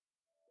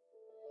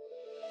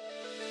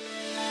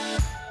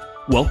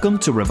Welcome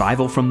to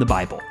Revival from the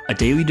Bible, a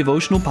daily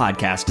devotional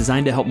podcast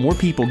designed to help more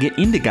people get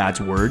into God's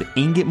Word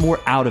and get more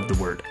out of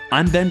the Word.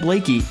 I'm Ben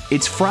Blakey.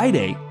 It's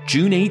Friday,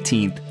 June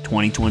 18th,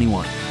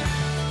 2021.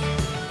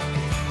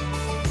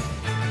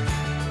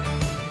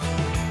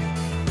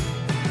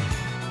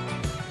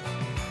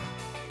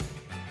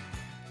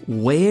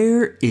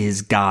 Where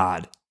is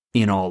God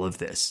in all of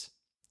this?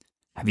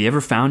 Have you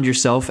ever found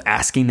yourself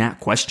asking that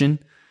question?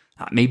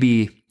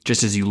 Maybe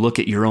just as you look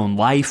at your own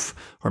life,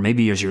 or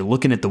maybe as you're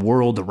looking at the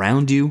world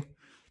around you.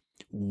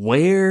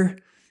 Where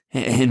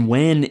and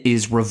when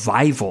is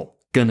revival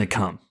gonna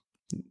come?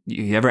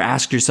 You ever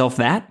ask yourself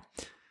that?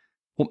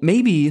 Well,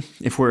 maybe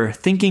if we're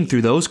thinking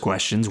through those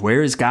questions,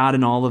 where is God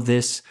in all of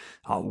this?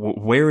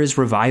 Where is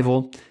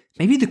revival?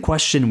 Maybe the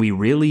question we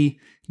really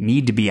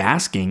need to be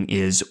asking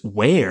is,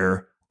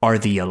 where are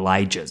the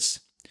Elijahs?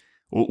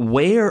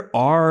 Where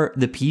are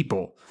the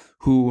people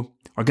who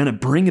are going to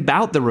bring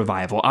about the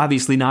revival,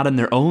 obviously not in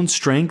their own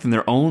strength and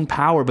their own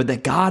power, but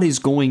that God is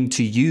going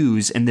to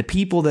use, and the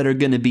people that are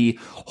going to be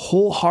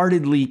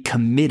wholeheartedly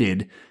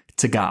committed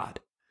to God?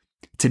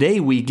 Today,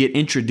 we get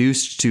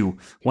introduced to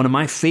one of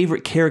my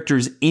favorite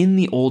characters in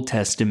the Old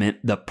Testament,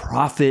 the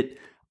prophet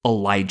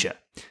Elijah.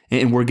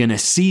 And we're going to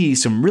see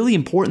some really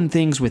important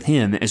things with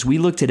him as we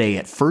look today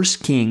at 1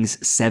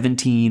 Kings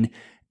 17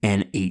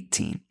 and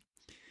 18.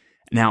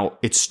 Now,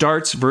 it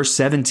starts, verse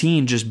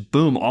 17, just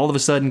boom, all of a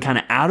sudden, kind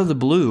of out of the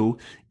blue,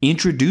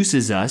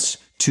 introduces us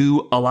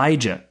to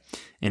Elijah.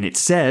 And it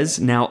says,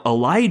 "Now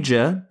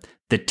Elijah,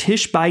 the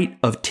Tishbite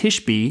of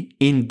Tishbe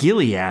in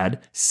Gilead,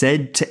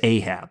 said to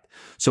Ahab."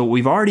 So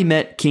we've already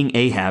met King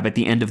Ahab at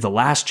the end of the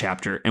last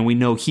chapter, and we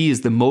know he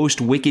is the most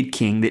wicked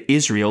king that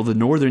Israel, the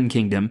northern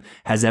kingdom,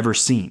 has ever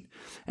seen.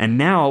 And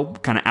now,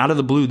 kind of out of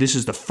the blue, this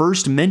is the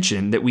first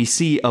mention that we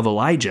see of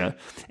Elijah,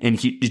 and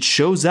it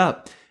shows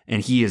up.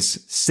 And he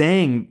is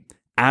saying,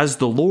 "As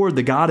the Lord,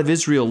 the God of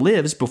Israel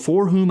lives,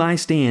 before whom I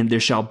stand,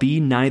 there shall be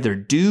neither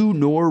dew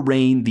nor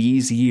rain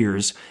these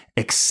years,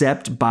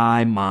 except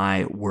by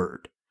my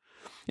word."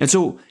 And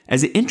so,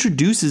 as it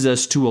introduces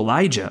us to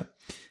Elijah,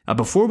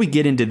 before we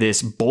get into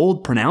this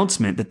bold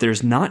pronouncement that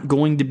there's not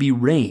going to be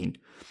rain,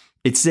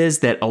 it says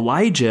that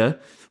Elijah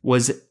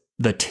was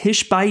the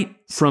Tishbite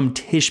from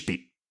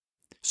Tishbe.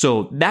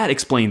 So that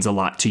explains a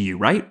lot to you,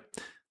 right?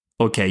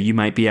 Okay, you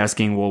might be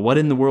asking, well, what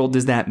in the world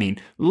does that mean?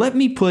 Let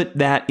me put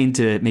that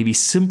into maybe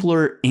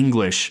simpler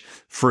English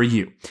for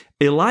you.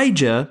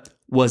 Elijah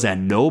was a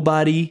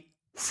nobody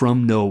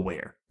from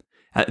nowhere.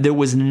 There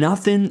was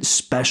nothing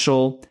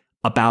special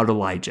about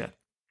Elijah.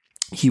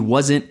 He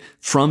wasn't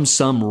from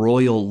some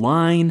royal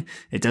line.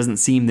 It doesn't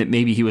seem that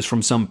maybe he was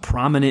from some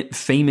prominent,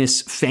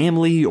 famous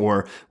family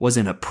or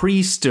wasn't a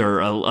priest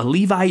or a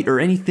Levite or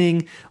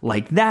anything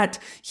like that.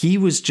 He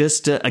was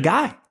just a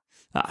guy.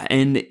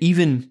 And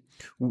even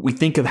we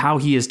think of how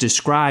he is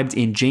described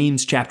in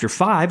James chapter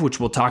 5, which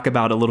we'll talk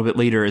about a little bit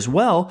later as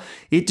well.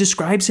 It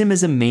describes him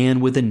as a man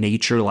with a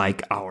nature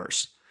like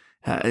ours.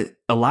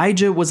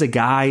 Elijah was a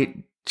guy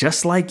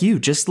just like you,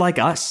 just like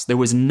us. There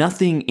was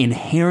nothing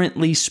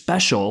inherently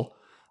special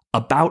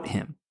about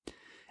him.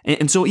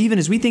 And so even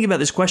as we think about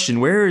this question,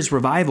 where is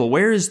revival?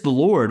 Where is the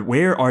Lord?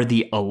 Where are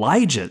the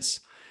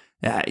Elijahs?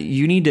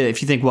 You need to,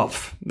 if you think, well,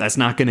 that's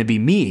not going to be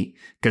me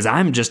because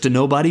I'm just a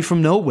nobody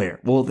from nowhere.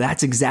 Well,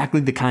 that's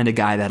exactly the kind of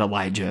guy that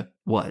Elijah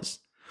was.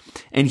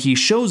 And he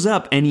shows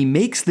up and he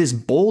makes this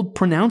bold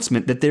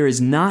pronouncement that there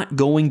is not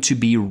going to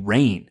be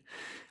rain.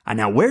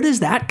 Now, where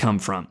does that come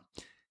from?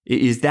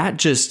 Is that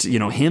just,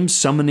 him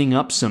summoning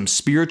up some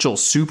spiritual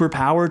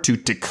superpower to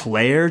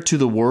declare to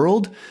the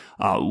world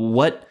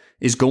what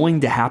is going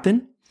to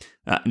happen?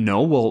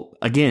 No. Well,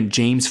 again,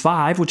 James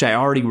 5, which I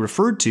already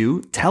referred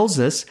to, tells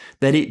us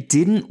that it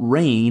didn't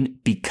rain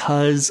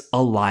because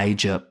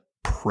Elijah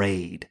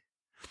prayed.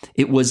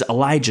 It was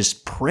Elijah's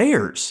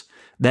prayers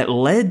that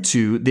led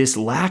to this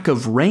lack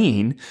of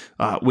rain,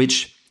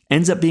 which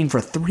ends up being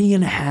for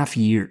 3.5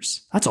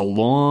 years. That's a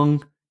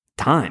long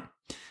time.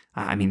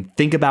 I mean,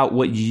 think about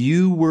what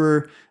you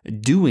were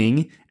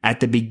doing at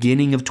the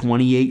beginning of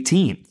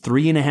 2018.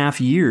 3.5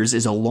 years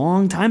is a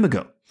long time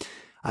ago.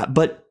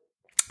 But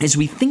as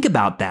we think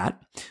about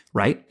that,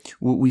 right,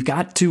 we've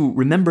got to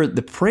remember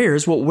the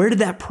prayers. Well, where did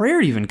that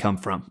prayer even come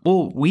from?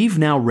 Well, we've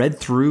now read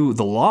through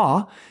the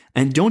law,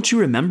 and don't you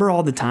remember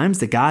all the times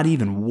that God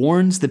even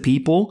warns the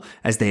people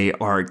as they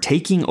are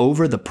taking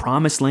over the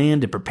promised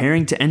land and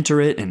preparing to enter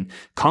it and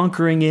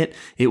conquering it?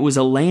 It was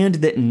a land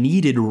that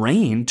needed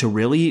rain to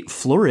really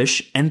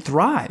flourish and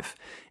thrive.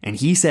 And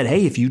he said,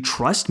 hey, if you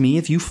trust me,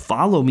 if you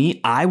follow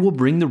me, I will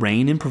bring the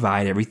rain and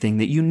provide everything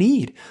that you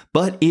need.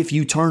 But if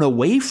you turn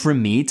away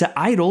from me to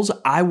idols,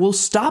 I will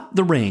stop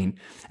the rain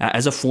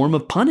as a form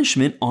of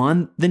punishment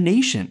on the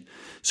nation.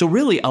 So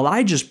really,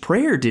 Elijah's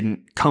prayer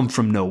didn't come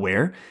from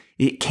nowhere.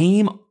 It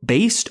came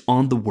based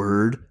on the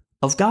word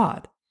of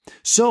God.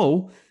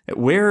 So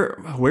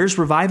where's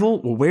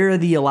revival? Well, where are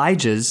the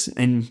Elijahs?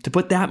 And to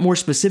put that more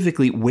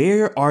specifically,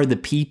 where are the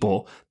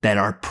people that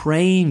are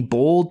praying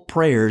bold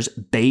prayers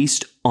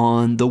based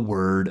on the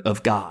word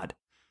of God?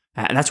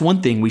 That's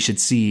one thing we should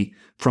see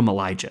from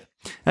Elijah.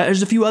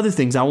 There's a few other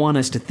things I want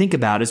us to think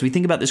about as we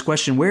think about this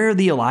question. Where are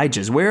the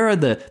Elijahs? Where are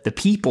the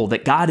people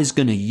that God is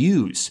going to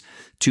use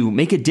to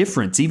make a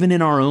difference, even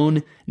in our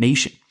own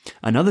nation?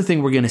 Another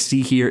thing we're going to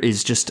see here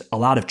is just a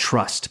lot of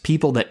trust,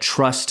 people that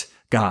trust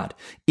God.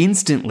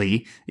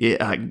 Instantly,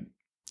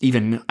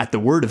 even at the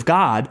word of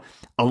God,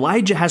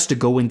 Elijah has to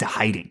go into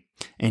hiding.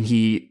 And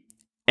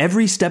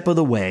every step of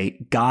the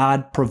way,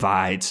 God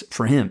provides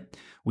for him.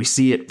 We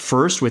see it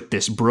first with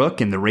this brook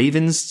and the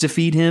ravens to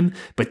feed him,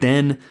 but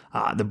then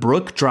the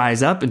brook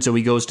dries up, and so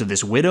he goes to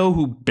this widow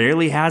who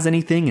barely has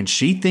anything, and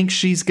she thinks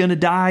she's going to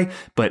die,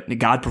 but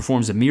God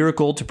performs a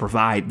miracle to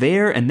provide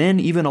there, and then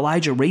even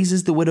Elijah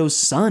raises the widow's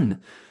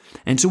son.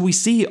 And so we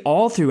see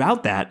all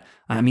throughout that,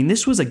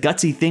 this was a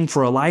gutsy thing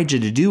for Elijah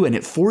to do, and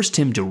it forced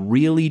him to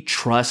really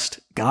trust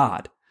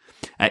God,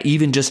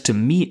 even just to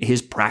meet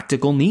his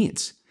practical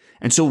needs.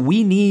 And so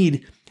we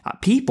need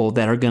people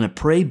that are going to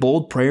pray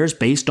bold prayers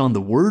based on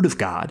the word of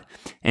God.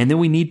 And then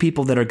we need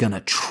people that are going to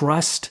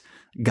trust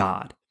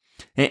God.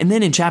 And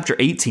then in chapter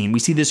 18, we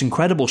see this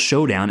incredible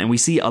showdown and we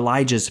see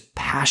Elijah's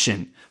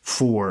passion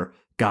for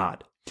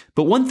God.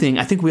 But one thing,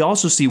 I think we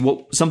also see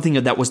something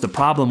that was the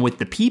problem with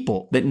the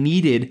people that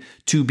needed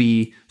to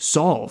be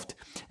solved.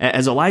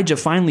 As Elijah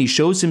finally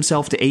shows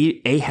himself to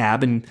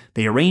Ahab, and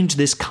they arrange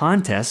this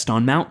contest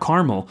on Mount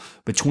Carmel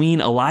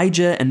between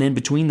Elijah and then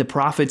between the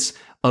prophets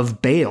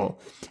of Baal.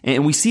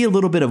 And we see a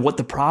little bit of what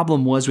the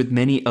problem was with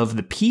many of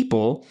the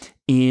people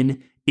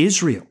in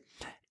Israel.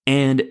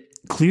 And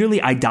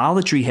clearly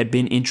idolatry had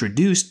been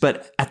introduced,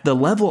 but at the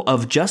level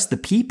of just the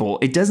people,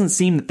 it doesn't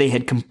seem that they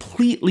had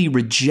completely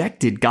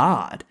rejected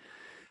God.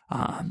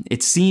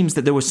 It seems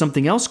that there was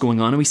something else going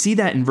on. And we see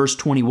that in verse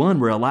 21,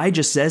 where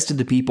Elijah says to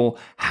the people,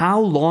 "How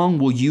long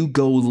will you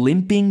go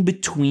limping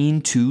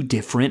between two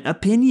different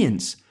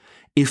opinions?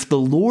 If the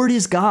Lord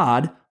is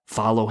God,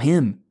 follow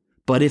him.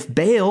 But if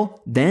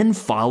Baal, then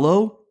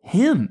follow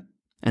him."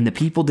 And the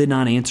people did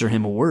not answer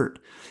him a word.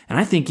 And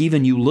I think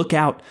even you look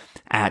out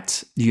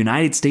at the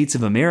United States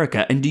of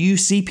America, and do you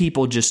see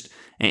people just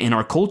in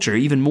our culture,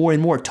 even more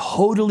and more,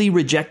 totally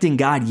rejecting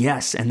God?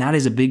 Yes, and that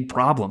is a big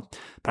problem.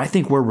 But I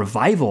think where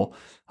revival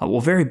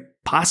will very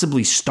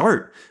possibly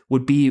start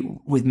would be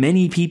with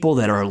many people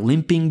that are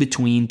limping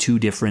between two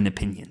different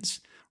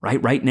opinions.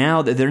 Right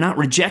now, they're not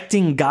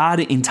rejecting God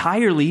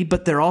entirely,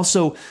 but they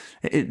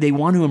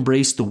want to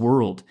embrace the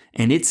world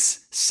and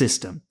its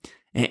system.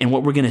 And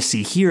what we're going to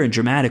see here in a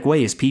dramatic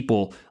way is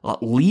people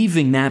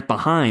leaving that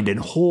behind and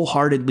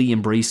wholeheartedly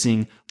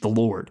embracing the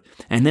Lord.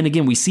 And then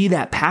again, we see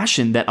that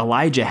passion that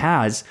Elijah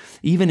has,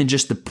 even in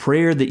just the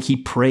prayer that he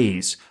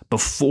prays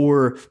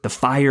before the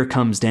fire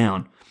comes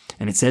down.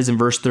 And it says in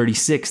verse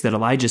 36 that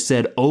Elijah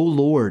said, "O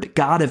Lord,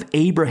 God of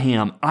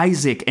Abraham,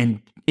 Isaac,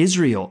 and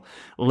Israel,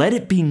 let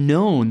it be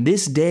known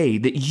this day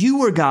that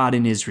you are God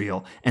in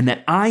Israel, and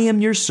that I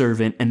am your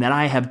servant, and that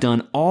I have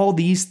done all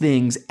these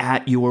things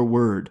at your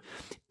word.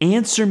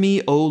 Answer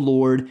me, O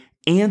Lord,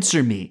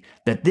 answer me,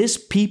 that this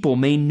people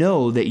may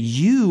know that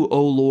you,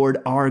 O Lord,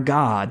 are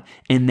God,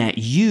 and that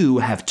you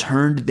have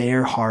turned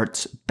their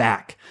hearts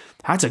back."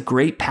 That's a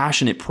great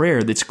passionate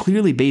prayer that's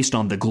clearly based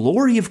on the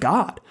glory of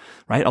God,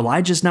 right?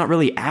 Elijah's not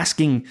really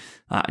asking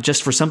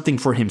just for something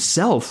for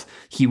himself.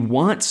 He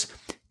wants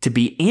to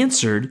be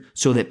answered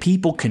so that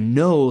people can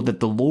know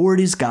that the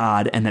Lord is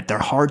God and that their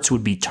hearts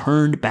would be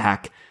turned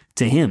back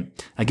to him.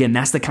 Again,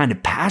 that's the kind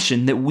of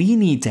passion that we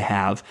need to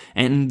have.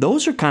 And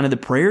those are kind of the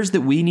prayers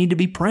that we need to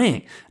be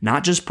praying.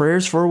 Not just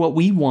prayers for what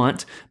we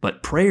want,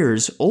 but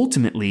prayers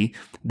ultimately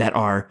that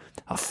are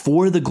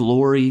for the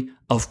glory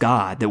of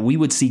God, that we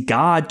would see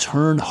God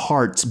turn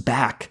hearts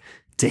back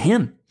to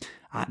him.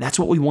 That's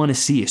what we want to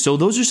see. So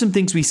those are some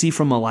things we see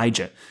from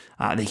Elijah.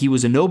 That he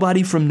was a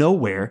nobody from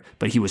nowhere,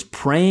 but he was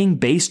praying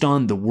based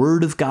on the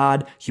word of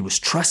God. He was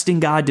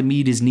trusting God to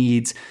meet his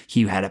needs.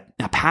 He had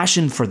a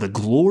passion for the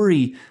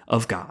glory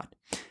of God.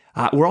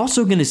 We're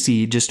also going to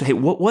see just,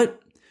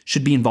 what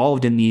should be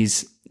involved in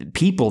these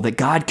people that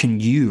God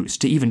can use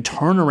to even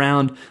turn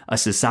around a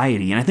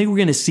society. And I think we're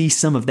going to see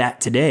some of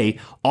that today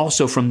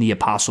also from the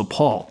Apostle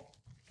Paul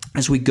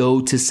as we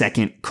go to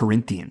 2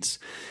 Corinthians.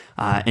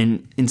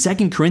 And in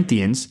 2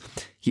 Corinthians,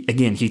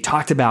 he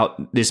talked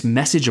about this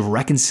message of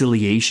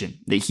reconciliation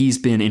that he's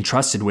been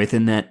entrusted with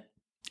and that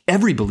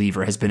every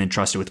believer has been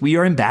entrusted with. We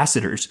are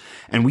ambassadors,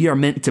 and we are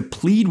meant to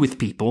plead with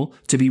people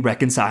to be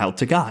reconciled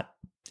to God.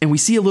 And we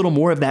see a little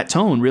more of that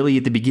tone really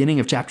at the beginning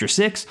of chapter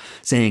 6,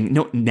 saying,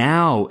 no,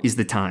 now is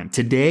the time.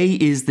 Today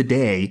is the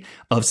day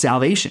of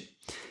salvation.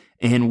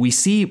 And we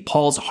see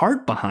Paul's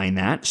heart behind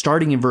that.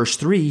 Starting in verse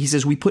 3, he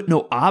says, "We put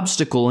no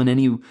obstacle in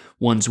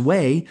anyone's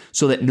way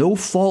so that no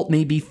fault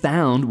may be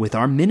found with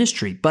our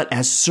ministry. But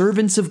as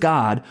servants of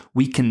God,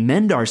 we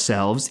commend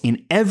ourselves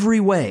in every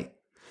way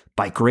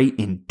by great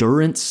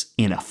endurance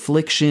in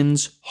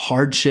afflictions,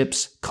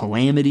 hardships,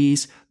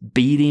 calamities,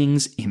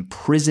 beatings,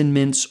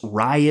 imprisonments,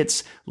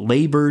 riots,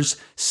 labors,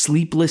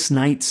 sleepless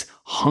nights,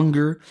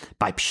 hunger,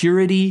 by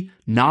purity,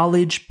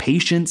 knowledge,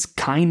 patience,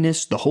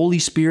 kindness, the Holy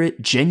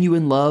Spirit,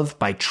 genuine love,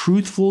 by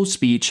truthful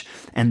speech,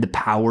 and the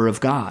power of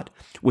God.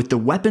 with the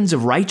weapons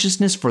of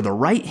righteousness for the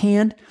right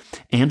hand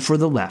and for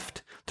the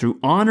left. Through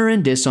honor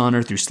and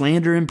dishonor, through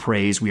slander and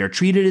praise, we are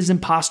treated as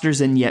impostors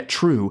and yet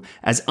true,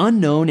 as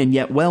unknown and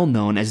yet well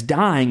known, as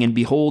dying and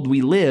behold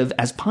we live,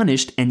 as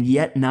punished and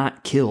yet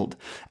not killed,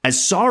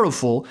 as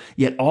sorrowful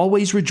yet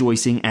always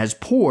rejoicing, as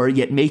poor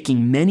yet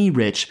making many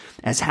rich,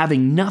 as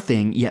having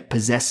nothing yet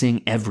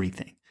possessing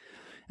everything.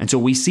 And so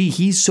we see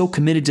he's so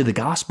committed to the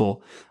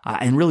gospel,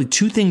 and really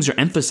two things are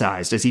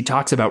emphasized as he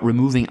talks about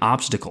removing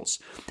obstacles.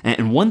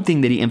 And one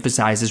thing that he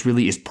emphasizes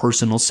really is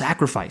personal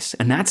sacrifice.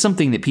 And that's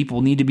something that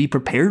people need to be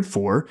prepared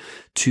for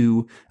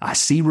to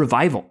see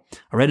revival.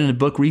 I read in a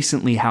book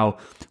recently how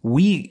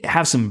we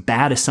have some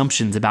bad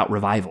assumptions about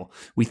revival.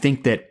 We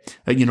think that,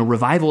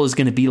 revival is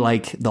going to be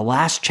like the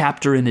last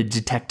chapter in a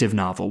detective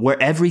novel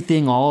where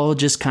everything all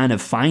just kind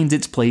of finds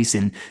its place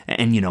and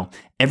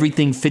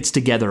everything fits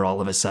together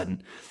all of a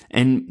sudden.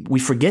 And we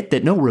forget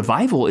that no,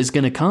 revival is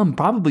going to come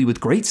probably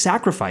with great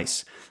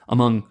sacrifice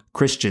among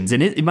Christians.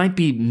 And it might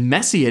be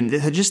messy. And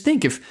just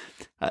think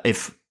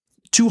if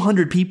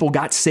 200 people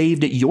got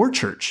saved at your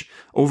church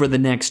over the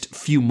next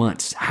few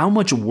months, how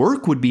much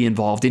work would be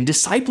involved in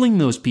discipling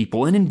those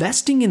people and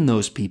investing in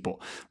those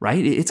people,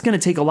 right? It's going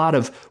to take a lot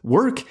of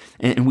work.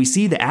 And we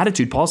see the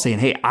attitude, Paul saying,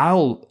 hey,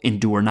 I'll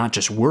endure not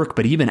just work,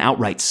 but even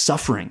outright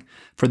suffering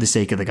for the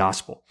sake of the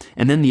gospel.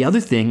 And then the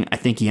other thing I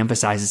think he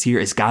emphasizes here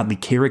is godly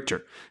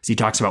character. As he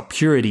talks about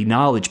purity,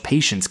 knowledge,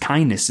 patience,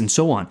 kindness, and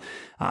so on.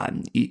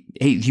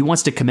 He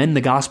wants to commend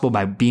the gospel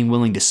by being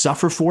willing to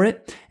suffer for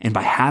it and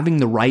by having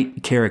the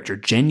right character,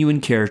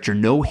 genuine character,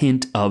 no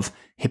hint of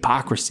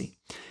hypocrisy.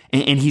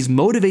 And he's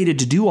motivated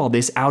to do all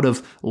this out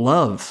of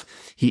love.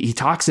 He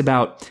talks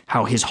about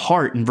how his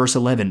heart in verse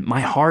 11,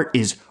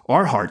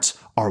 our hearts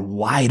are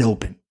wide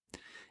open.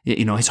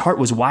 His heart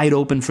was wide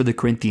open for the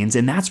Corinthians,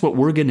 and that's what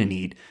we're going to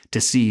need to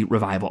see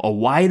revival. A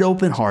wide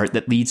open heart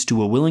that leads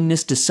to a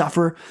willingness to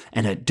suffer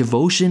and a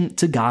devotion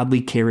to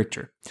godly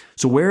character.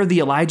 So where are the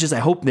Elijahs? I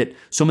hope that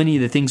so many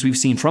of the things we've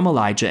seen from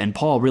Elijah and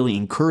Paul really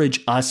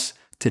encourage us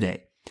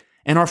today.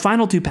 And our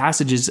final two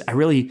passages, I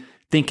really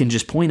think can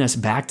just point us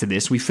back to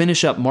this. We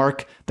finish up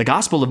the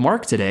Gospel of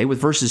Mark today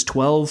with verses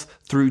 12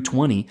 through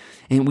 20,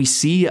 and we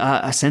see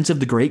a sense of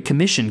the Great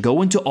Commission.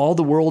 Go into all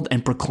the world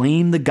and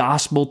proclaim the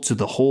gospel to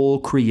the whole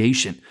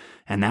creation.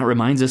 And that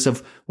reminds us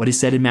of what is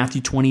said in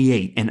Matthew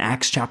 28 and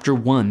Acts chapter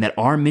 1, that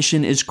our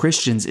mission as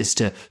Christians is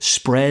to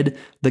spread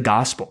the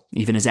gospel,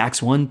 even as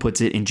Acts 1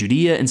 puts it, in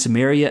Judea and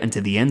Samaria and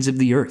to the ends of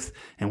the earth.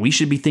 And we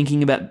should be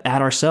thinking about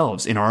that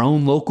ourselves in our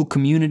own local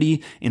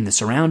community, in the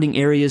surrounding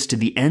areas, to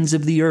the ends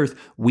of the earth.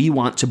 We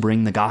want to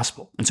bring the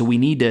gospel. And so we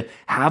need to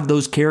have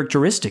those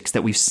characteristics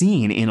that we've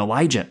seen in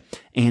Elijah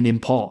and in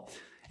Paul.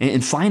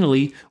 And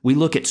finally, we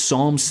look at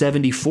Psalm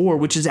 74,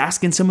 which is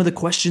asking some of the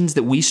questions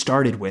that we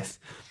started with.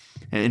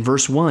 In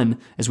verse 1,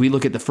 as we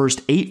look at the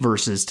first 8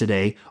 verses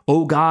today,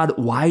 "O God,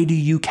 why do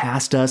you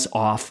cast us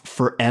off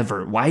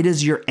forever? Why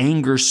does your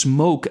anger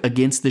smoke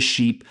against the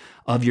sheep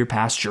of your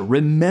pasture?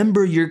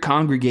 Remember your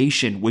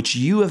congregation, which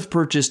you have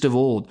purchased of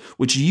old,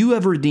 which you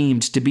have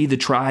redeemed to be the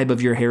tribe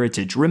of your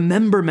heritage.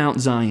 Remember Mount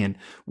Zion,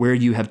 where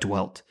you have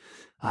dwelt."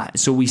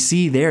 So we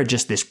see there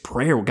just this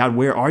prayer, God,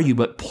 where are you?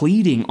 But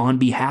pleading on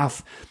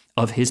behalf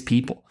of his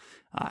people.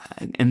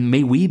 And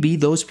may we be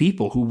those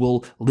people who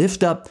will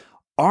lift up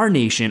our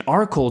nation,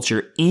 our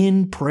culture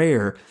in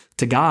prayer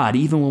to God,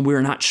 even when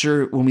we're not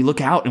sure, when we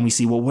look out and we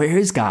see, well, where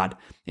is God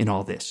in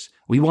all this?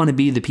 We want to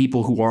be the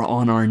people who are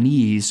on our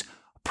knees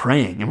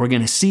praying. And we're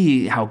going to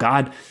see how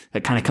God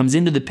kind of comes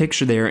into the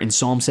picture there in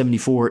Psalm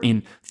 74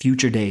 in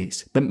future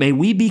days. But may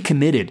we be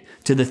committed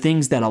to the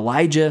things that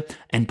Elijah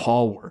and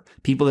Paul were.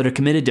 People that are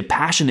committed to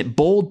passionate,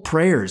 bold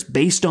prayers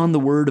based on the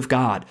word of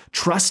God,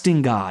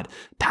 trusting God,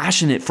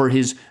 passionate for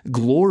his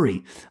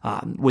glory,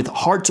 with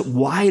hearts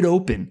wide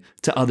open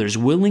to others,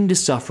 willing to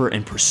suffer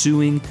and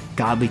pursuing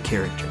godly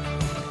character.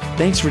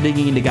 Thanks for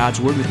digging into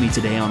God's Word with me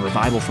today on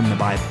Revival from the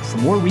Bible. For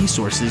more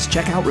resources,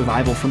 check out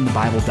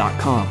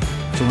revivalfromthebible.com.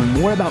 To learn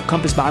more about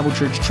Compass Bible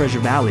Church Treasure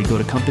Valley, go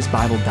to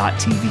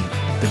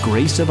compassbible.tv. The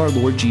grace of our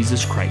Lord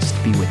Jesus Christ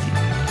be with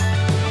you.